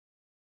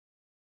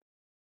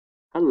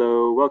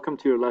Hello, welcome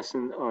to your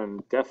lesson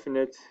on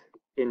definite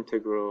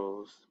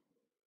integrals.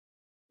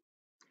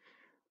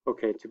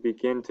 Okay, to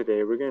begin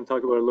today, we're going to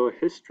talk about a little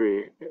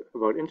history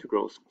about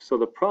integrals. So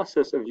the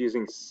process of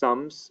using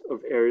sums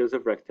of areas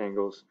of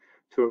rectangles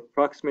to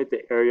approximate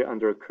the area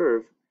under a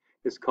curve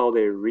is called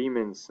a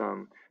Riemann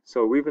sum.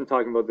 So we've been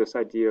talking about this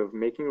idea of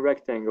making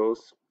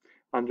rectangles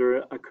under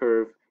a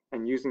curve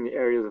and using the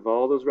areas of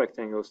all those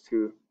rectangles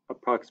to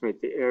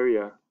approximate the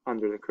area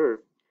under the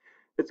curve.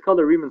 It's called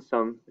a Riemann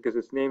sum because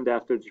it's named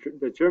after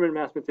the German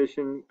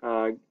mathematician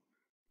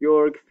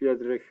Georg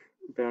Friedrich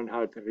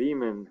Bernhard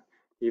Riemann.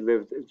 He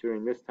lived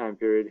during this time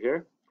period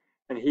here,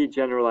 and he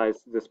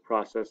generalized this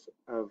process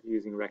of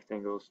using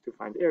rectangles to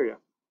find area.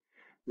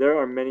 There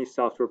are many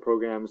software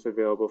programs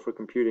available for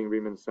computing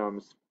Riemann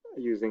sums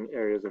using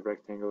areas of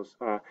rectangles.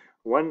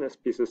 One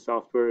piece of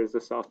software is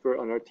the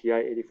software on our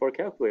TI-84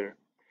 calculator.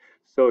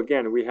 So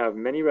again, we have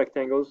many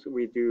rectangles.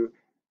 We do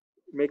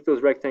make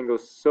those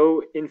rectangles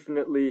so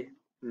infinitely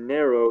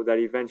narrow that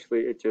eventually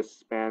it just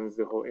spans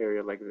the whole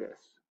area like this.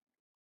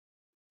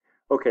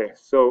 Okay,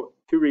 so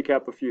to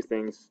recap a few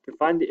things, to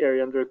find the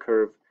area under a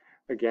curve,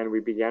 again, we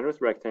began with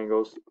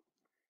rectangles,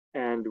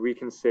 and we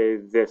can say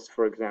this,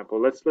 for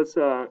example. Let's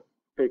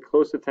pay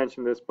close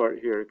attention to this part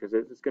here because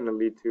it's going to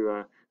lead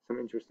to some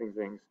interesting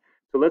things.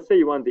 So let's say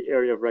you want the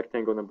area of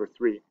rectangle number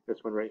 3,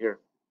 this one right here.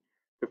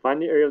 To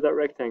find the area of that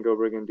rectangle,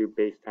 we're going to do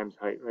base times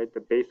height, right? The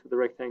base of the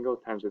rectangle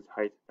times its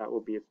height, that will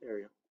be its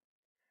area.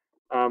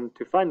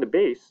 To find the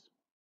base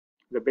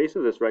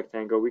of this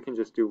rectangle, we can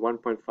just do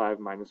 1.5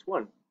 minus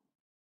 1.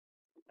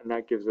 And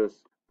that gives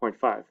us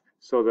 0.5.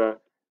 So the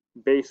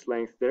base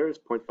length there is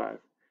 0.5.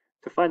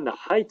 To find the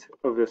height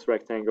of this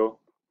rectangle,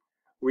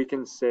 we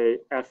can say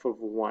f of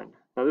 1.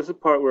 Now this is a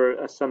part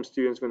where some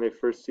students, when they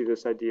first see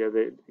this idea,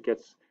 it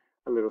gets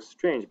a little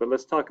strange, but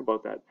let's talk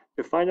about that.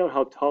 To find out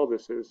how tall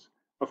this is,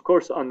 of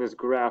course on this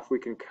graph we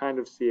can kind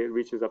of see it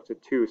reaches up to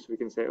 2, so we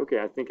can say,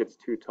 okay, I think it's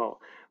too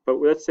tall. But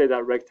let's say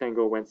that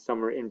rectangle went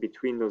somewhere in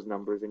between those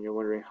numbers, and you're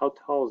wondering, how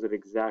tall is it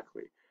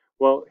exactly?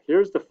 Well,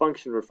 here's the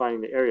function we're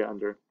finding the area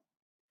under.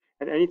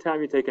 And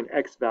anytime you take an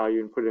x value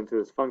and put it into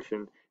this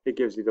function, it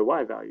gives you the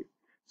y value.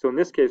 So in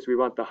this case, we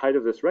want the height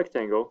of this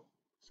rectangle,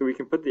 so we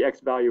can put the x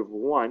value of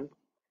 1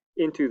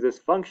 into this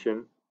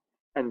function,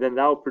 and then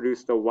that will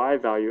produce the y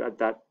value at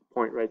that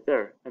point right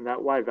there. And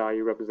that y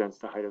value represents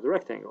the height of the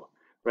rectangle,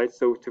 right?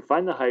 So to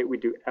find the height, we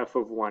do f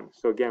of 1.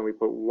 So again, we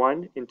put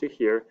 1 into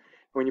here.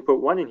 And when you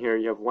put 1 in here,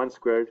 you have 1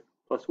 squared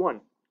plus 1,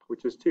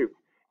 which is 2.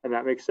 And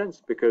that makes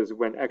sense because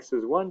when x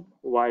is 1,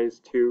 y is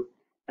 2,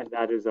 and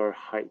that is our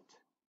height.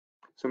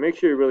 So make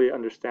sure you really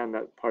understand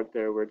that part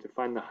there, where to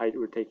find the height,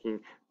 we're taking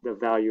the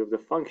value of the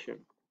function.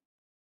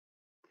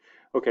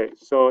 Okay,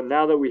 so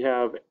now that we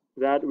have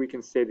that, we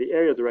can say the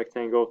area of the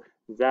rectangle,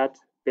 that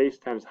base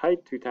times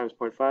height, 2 times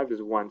 0.5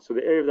 is 1. So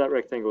the area of that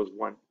rectangle is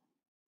 1.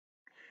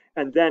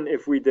 And then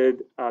if we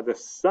did the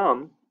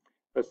sum,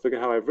 let's look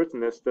at how I've written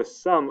this, the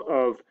sum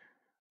of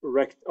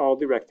all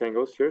the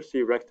rectangles here,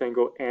 see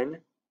rectangle n,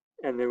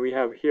 and then we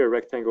have here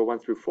rectangle 1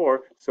 through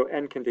 4, so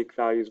n can take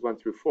values 1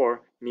 through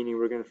 4, meaning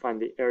we're going to find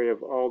the area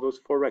of all those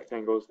 4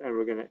 rectangles and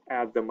we're going to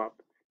add them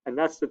up. And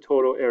that's the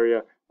total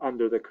area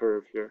under the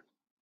curve here.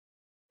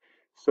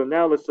 So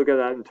now let's look at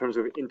that in terms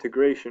of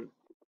integration.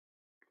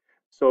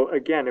 So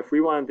again, if we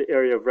wanted the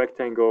area of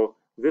rectangle,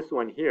 this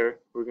one here,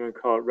 we're going to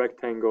call it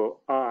rectangle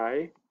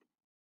I,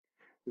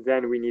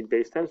 then we need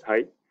base times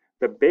height.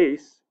 The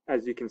base,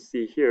 as you can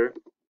see here,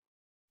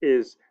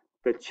 is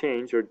the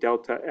change, or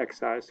delta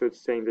xi, so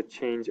it's saying the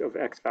change of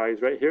x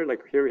values right here.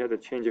 Like here we have the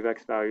change of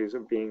x values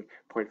of being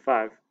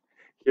 0.5.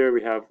 Here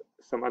we have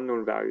some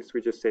unknown values.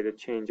 We just say the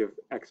change of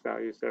x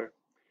values there.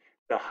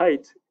 The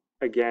height,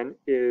 again,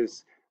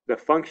 is the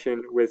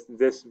function with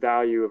this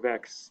value of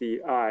x, ci,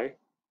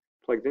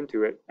 plugged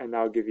into it, and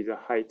that'll give you the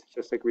height,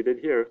 just like we did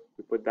here.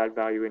 We put that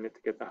value in it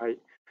to get the height.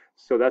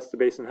 So that's the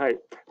base and height.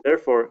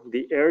 Therefore,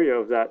 the area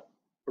of that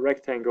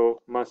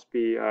rectangle must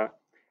be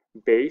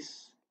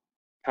base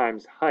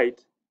times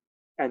height,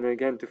 and then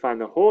again, to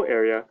find the whole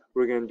area,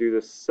 we're going to do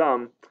the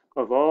sum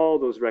of all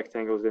those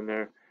rectangles in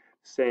there,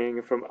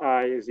 saying from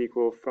I is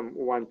equal from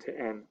 1 to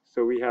n.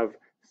 So we have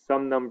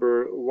some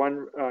number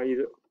 1,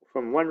 either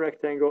from one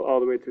rectangle all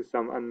the way to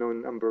some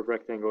unknown number of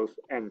rectangles,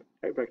 n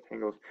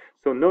rectangles.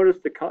 So notice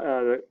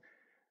the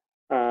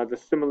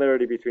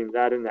similarity between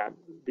that and that.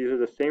 These are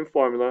the same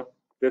formula.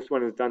 This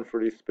one is done for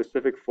these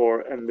specific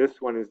 4, and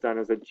this one is done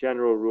as a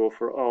general rule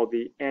for all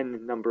the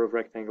n number of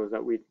rectangles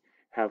that we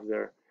have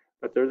there.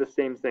 But they're the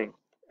same thing.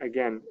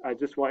 Again, I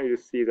just want you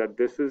to see that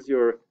this is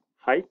your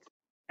height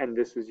and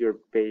this is your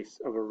base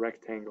of a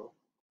rectangle.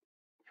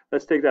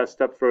 Let's take that a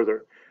step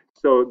further.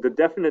 So the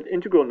definite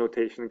integral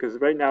notation,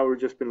 because right now we've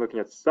just been looking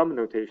at sum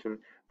notation,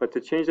 but to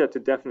change that to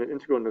definite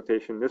integral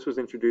notation, this was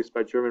introduced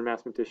by German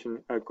mathematician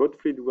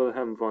Gottfried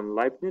Wilhelm von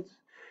Leibniz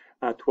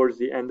towards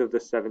the end of the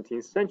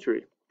 17th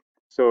century.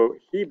 So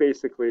he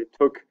basically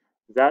took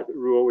that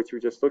rule, which we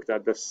just looked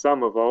at, the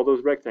sum of all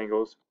those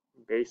rectangles,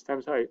 base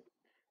times height,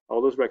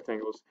 all those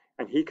rectangles,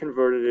 and he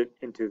converted it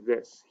into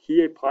this.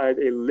 He applied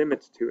a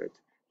limit to it.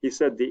 He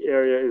said the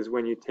area is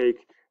when you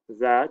take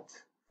that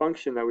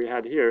function that we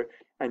had here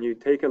and you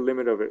take a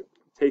limit of it,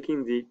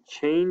 taking the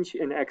change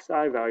in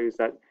xi values,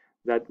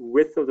 that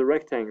width of the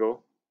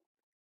rectangle,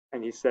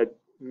 and he said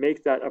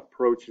make that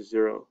approach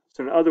 0.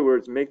 So in other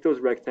words, make those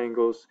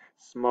rectangles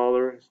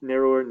smaller,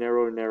 narrower,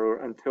 narrower, narrower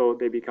until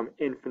they become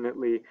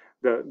infinitely,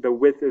 the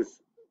width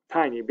is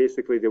tiny.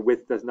 Basically, the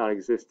width does not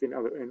exist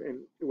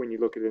when you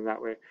look at it in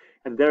that way.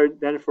 And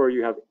therefore,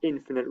 you have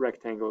infinite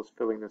rectangles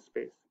filling this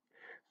space.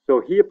 So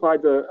he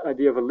applied the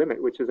idea of a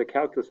limit, which is a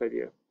calculus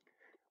idea.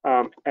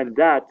 And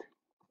that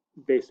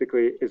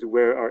basically is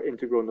where our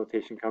integral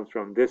notation comes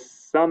from. This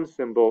sum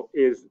symbol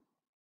is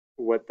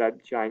what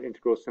that giant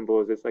integral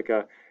symbol is. It's like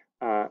a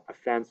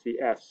fancy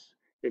S.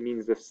 It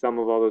means the sum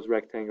of all those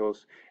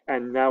rectangles.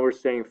 And now we're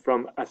saying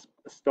from a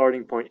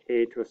starting point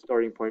A to a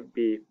starting point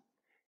B.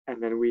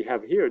 And then we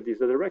have here,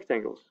 these are the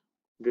rectangles.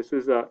 This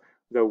is the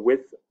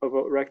width of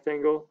a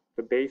rectangle,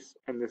 the base,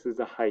 and this is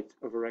the height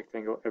of a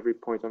rectangle. Every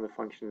point on the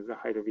function is the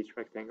height of each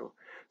rectangle.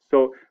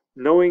 So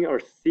knowing or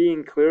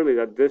seeing clearly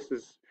that this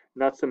is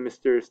not some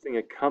mysterious thing,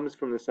 it comes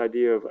from this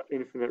idea of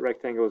infinite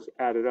rectangles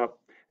added up,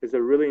 is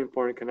a really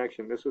important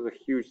connection. This was a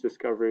huge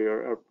discovery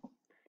or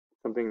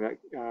something that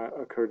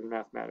occurred in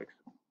mathematics.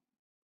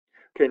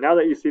 Okay, now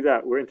that you see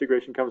that, where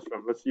integration comes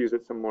from, let's use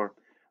it some more.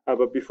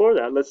 But before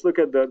that, let's look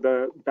at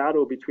the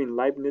battle between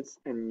Leibniz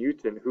and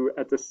Newton, who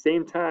at the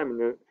same time in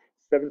the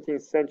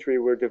 17th century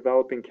were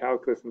developing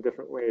calculus in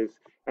different ways.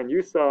 And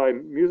you saw a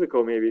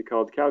musical maybe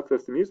called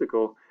Calculus the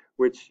Musical,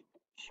 which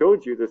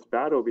showed you this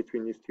battle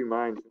between these two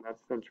minds in that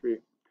century.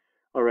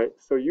 All right,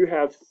 so you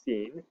have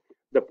seen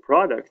the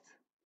product,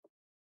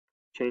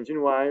 change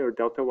in y or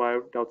delta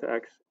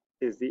x,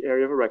 is the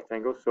area of a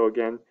rectangle. So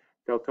again,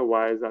 delta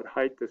y is that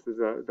height, this is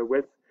the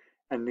width,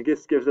 and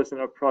this gives us an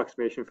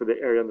approximation for the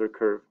area under the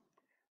curve.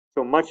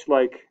 So much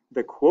like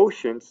the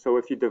quotient, so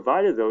if you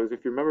divided those,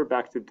 if you remember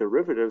back to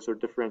derivatives or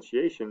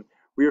differentiation,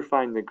 we were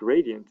finding the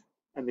gradient,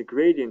 and the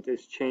gradient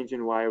is change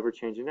in y over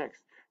change in x.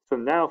 So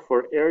now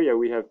for area,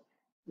 we have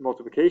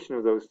multiplication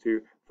of those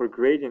two. For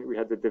gradient, we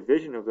had the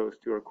division of those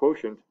two, or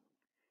quotient.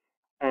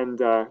 And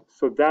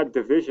so that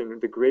division,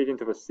 the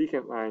gradient of a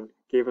secant line,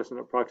 gave us an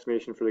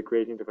approximation for the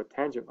gradient of a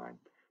tangent line.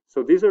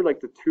 So these are like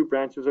the two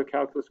branches of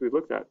calculus we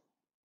looked at.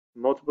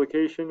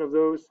 Multiplication of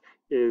those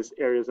is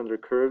areas under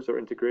curves or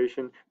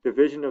integration.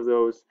 Division of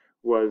those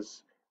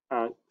was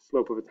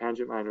slope of a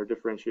tangent line or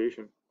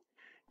differentiation.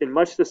 In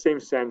much the same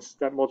sense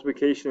that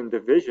multiplication and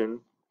division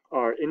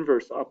are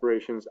inverse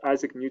operations,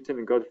 Isaac Newton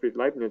and Gottfried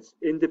Leibniz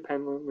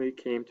independently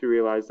came to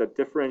realize that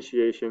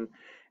differentiation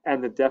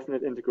and the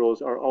definite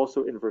integrals are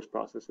also inverse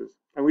processes.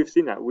 And we've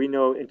seen that. We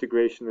know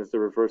integration is the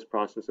reverse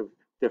process of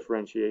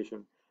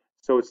differentiation.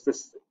 So it's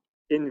this,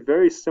 in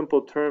very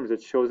simple terms,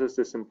 it shows us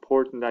this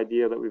important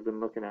idea that we've been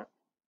looking at.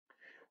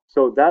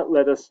 So that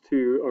led us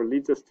to, or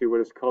leads us to,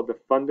 what is called the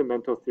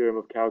fundamental theorem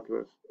of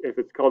calculus. If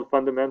it's called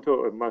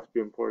fundamental, it must be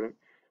important.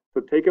 So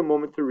take a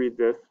moment to read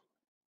this,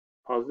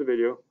 pause the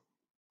video,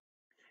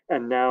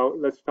 and now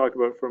let's talk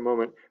about it for a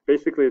moment.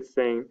 Basically, it's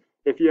saying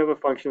if you have a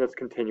function that's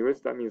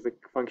continuous, that means the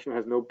function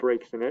has no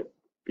breaks in it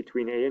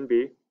between a and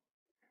b,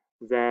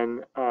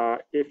 then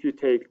if you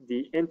take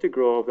the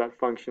integral of that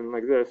function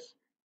like this,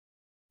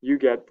 you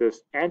get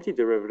this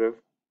antiderivative,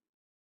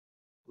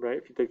 right?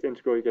 If you take the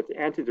integral, you get the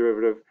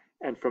antiderivative,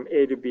 and from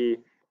a to b,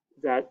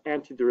 that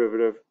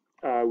antiderivative,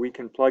 we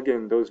can plug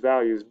in those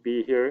values,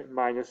 b here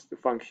minus the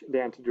function, the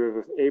antiderivative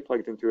of a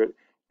plugged into it,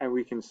 and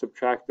we can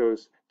subtract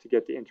those to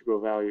get the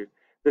integral value.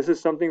 This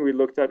is something we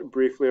looked at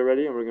briefly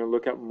already, and we're going to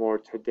look at more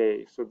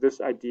today. So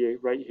this idea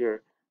right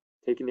here,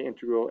 taking the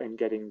integral and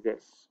getting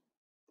this.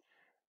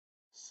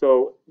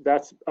 So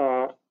that's,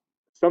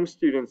 some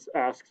students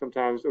ask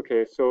sometimes,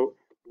 okay, so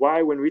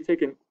why, when we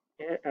take an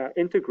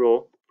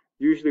integral,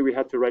 usually we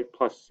have to write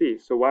plus c.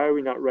 So why are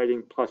we not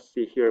writing plus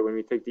c here when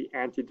we take the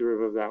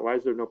antiderivative of that? Why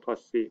is there no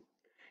plus c?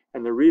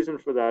 And the reason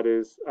for that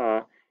is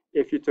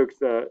if you took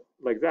the,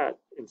 like that,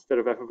 instead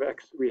of f of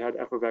x, we had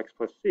f of x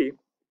plus c,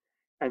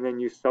 and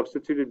then you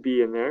substituted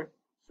b in there,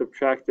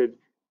 subtracted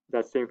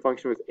that same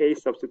function with a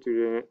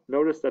substituted in it,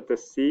 notice that the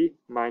c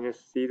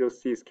minus c,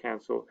 those c's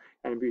cancel,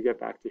 and we get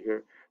back to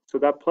here. So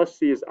that plus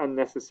c is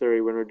unnecessary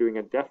when we're doing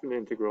a definite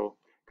integral,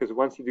 because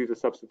once you do the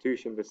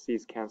substitution, the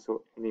c's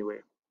cancel anyway.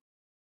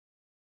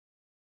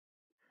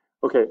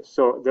 Okay,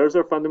 so there's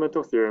our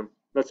fundamental theorem.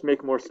 Let's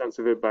make more sense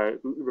of it by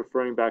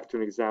referring back to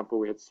an example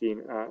we had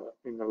seen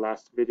in the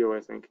last video, I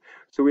think.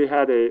 So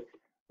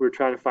we're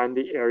trying to find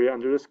the area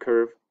under this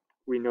curve.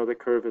 We know the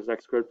curve is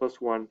x squared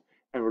plus 1,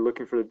 and we're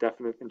looking for the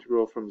definite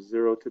integral from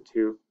 0 to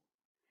 2.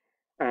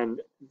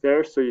 And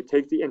there, so you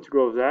take the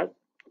integral of that,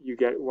 you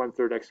get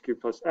 1/3 x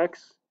cubed plus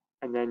x,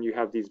 and then you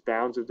have these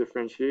bounds of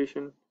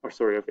differentiation, or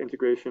sorry, of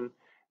integration,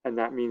 and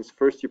that means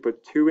first you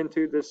put 2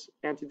 into this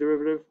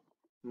antiderivative,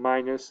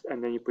 minus,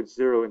 and then you put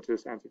 0 into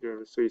this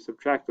antiderivative. So you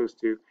subtract those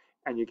two,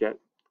 and you get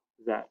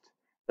that.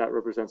 That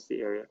represents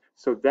the area.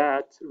 So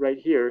that right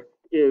here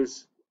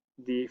is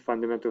the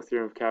fundamental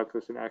theorem of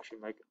calculus in action.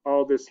 Like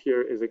all this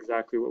here is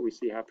exactly what we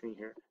see happening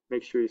here.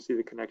 Make sure you see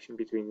the connection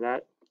between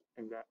that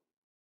and that.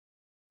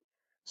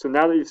 So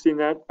now that you've seen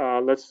that,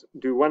 let's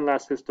do one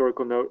last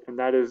historical note, and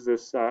that is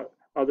this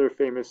other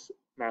famous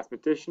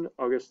mathematician,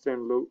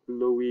 Augustin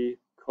Louis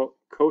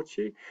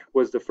Cauchy,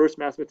 was the first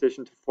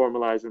mathematician to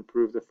formalize and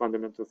prove the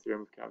fundamental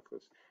theorem of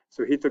calculus.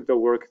 So he took the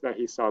work that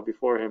he saw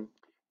before him,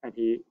 and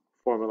he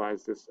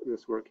formalized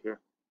this work here.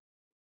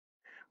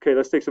 Okay,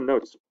 let's take some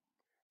notes.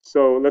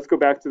 So let's go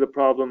back to the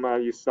problem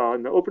you saw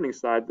in the opening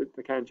slide,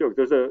 the kind of joke.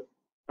 There's a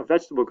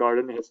vegetable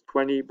garden that is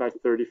 20 by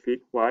 30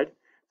 feet wide.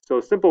 So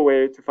a simple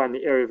way to find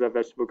the area of that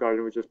vegetable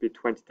garden would just be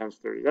 20 times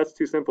 30. That's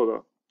too simple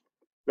though.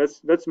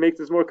 Let's make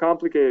this more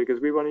complicated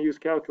because we want to use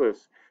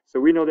calculus. So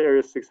we know the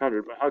area is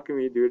 600, but how can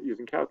we do it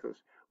using calculus?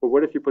 Well,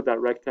 what if you put that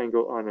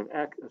rectangle on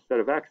a set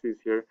of axes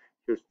here?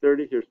 Here's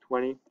 30, here's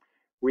 20.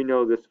 We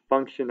know this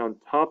function on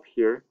top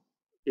here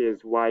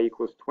is y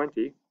equals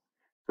 20.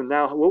 So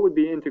now what would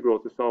be integral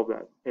to solve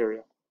that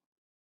area?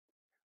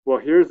 Well,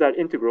 here's that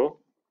integral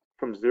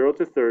from 0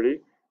 to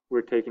 30. We're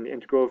taking the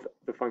integral of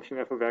the function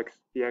f of x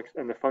dx,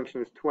 and the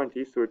function is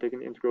 20, so we're taking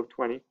the integral of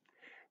 20.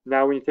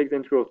 Now when you take the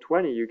integral of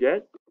 20, you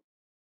get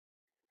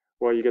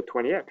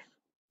 20x.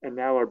 And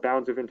now our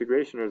bounds of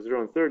integration are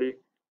 0 and 30.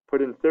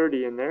 Put in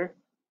 30 in there,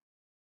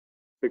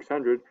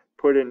 600.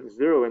 Put in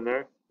 0 in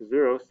there,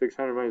 0.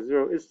 600 minus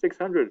 0 is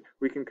 600.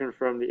 We can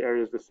confirm the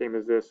area is the same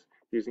as this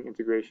using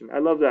integration. I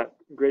love that.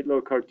 Great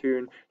little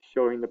cartoon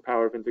showing the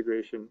power of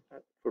integration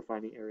for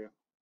finding area.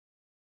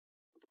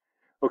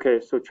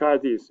 Okay, so try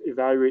these.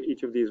 Evaluate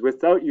each of these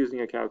without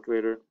using a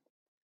calculator.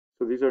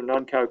 So these are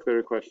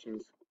non-calculator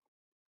questions.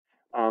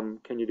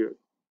 Can you do it?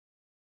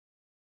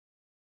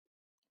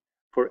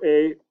 For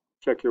A,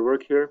 check your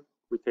work here.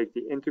 We take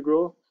the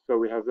integral, so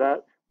we have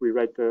that. We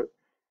write the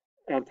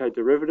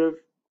antiderivative,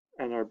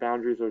 and our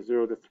boundaries are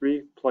 0 to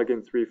 3. Plug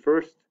in 3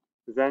 first,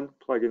 then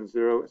plug in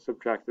 0,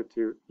 subtract the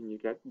 2, and you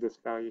get this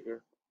value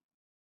here.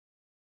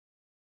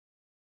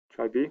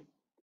 Try B.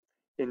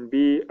 In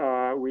B,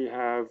 we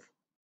have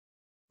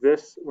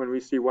this. When we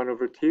see 1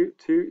 over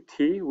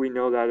 2t, we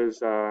know that is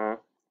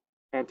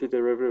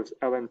antiderivative is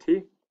ln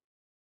t,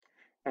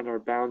 and our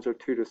bounds are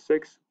 2 to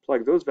 6.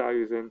 Plug those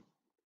values in,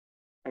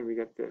 and we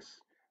get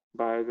this.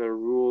 By the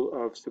rule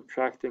of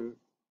subtracting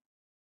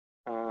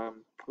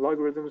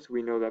logarithms,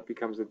 we know that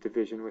becomes a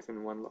division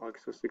within one log.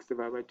 So 6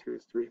 divided by 2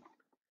 is 3.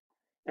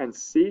 And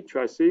C,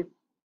 try C.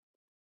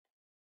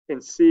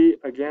 In C,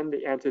 again,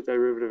 the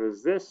antiderivative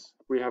is this.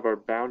 We have our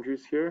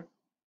boundaries here.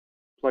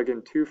 Plug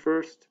in 2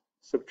 first,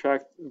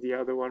 subtract the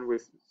other one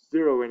with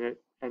 0 in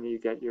it, and you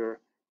get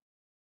your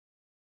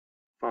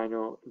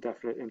final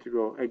definite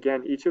integral.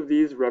 Again, each of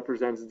these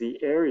represents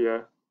the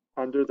area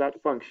under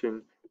that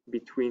function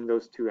between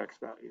those two x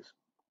values.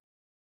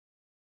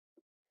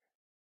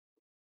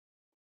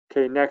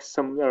 Okay, next,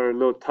 some are a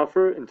little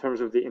tougher in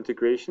terms of the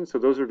integration. So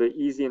those are the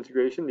easy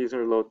integration. These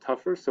are a little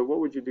tougher. So what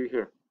would you do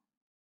here?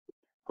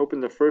 Hope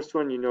in the first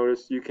one you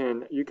notice you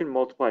can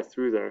multiply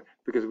through there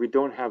because we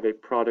don't have a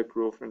product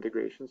rule for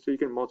integration. So you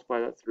can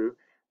multiply that through.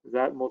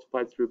 That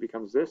multiplied through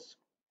becomes this.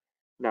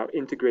 Now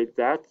integrate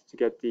that to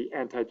get the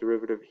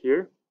antiderivative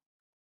here.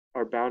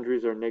 Our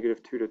boundaries are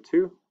 -2 to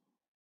 2.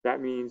 That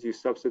means you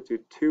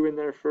substitute 2 in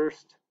there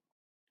first,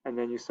 and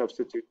then you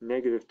substitute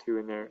 -2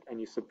 in there, and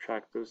you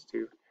subtract those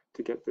two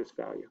to get this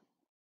value.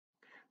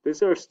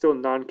 These are still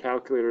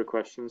non-calculator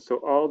questions, so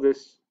all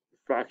this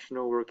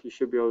fractional work you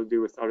should be able to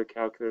do without a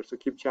calculator. So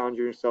keep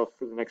challenging yourself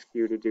for the next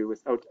few to do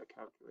without a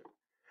calculator.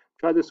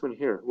 Try this one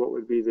here. What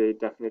would be the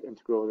definite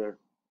integral there?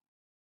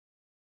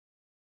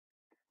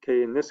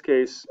 Okay, in this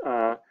case,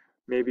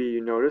 maybe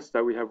you notice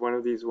that we have one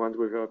of these ones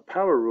where we have a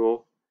power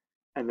rule,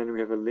 and then we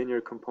have a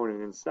linear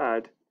component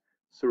inside.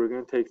 So we're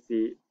going to take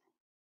the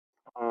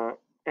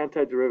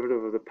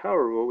antiderivative of the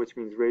power rule, which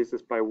means raise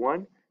this by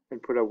 1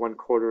 and put a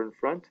 1/4 in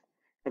front.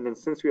 And then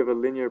since we have a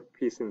linear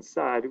piece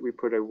inside, we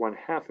put a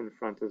 1/2 in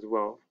front as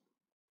well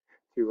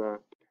to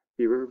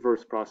be a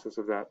reverse process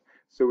of that.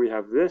 So we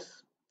have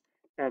this,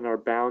 and our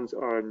bounds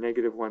are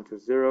 -1 to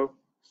 0.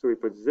 So we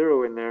put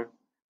 0 in there,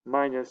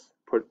 minus,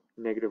 put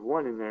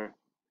 -1 in there,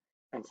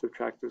 and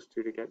subtract those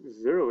two to get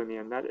 0 in the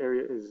end. That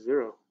area is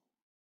 0.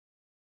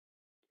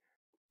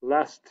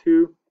 Last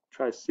two,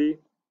 try C.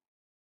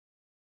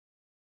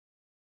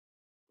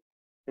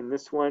 In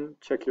this one,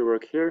 check your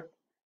work here.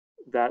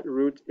 That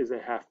root is a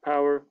 1/2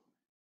 power.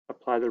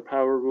 Apply the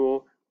power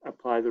rule.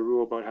 Apply the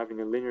rule about having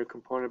a linear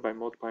component by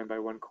multiplying by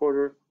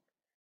 1/4.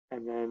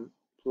 And then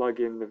plug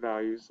in the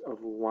values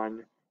of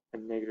 1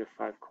 and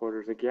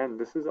 -5/4. Again,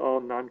 this is all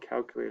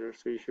non-calculator,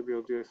 so you should be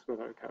able to do this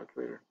without a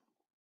calculator.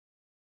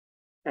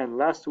 And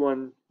last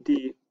one,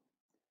 D.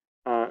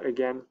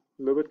 Again,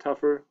 a little bit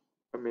tougher,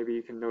 but maybe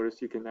you can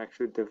notice you can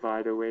actually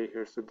divide away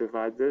here. So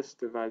divide this,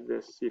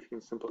 see if you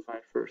can simplify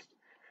it first.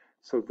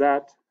 So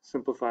that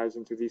simplifies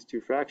into these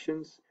two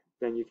fractions.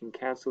 Then you can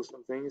cancel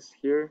some things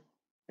here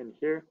and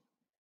here.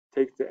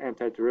 Take the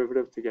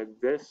antiderivative to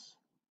get this.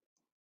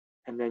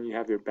 And then you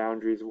have your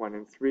boundaries 1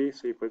 and 3.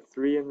 So you put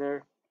 3 in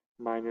there,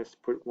 minus,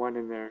 put 1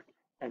 in there,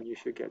 and you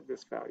should get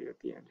this value at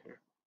the end here.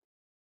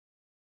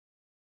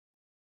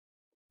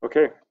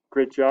 Okay,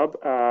 great job.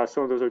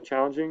 Some of those are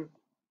challenging.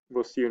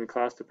 We'll see you in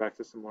class to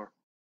practice some more.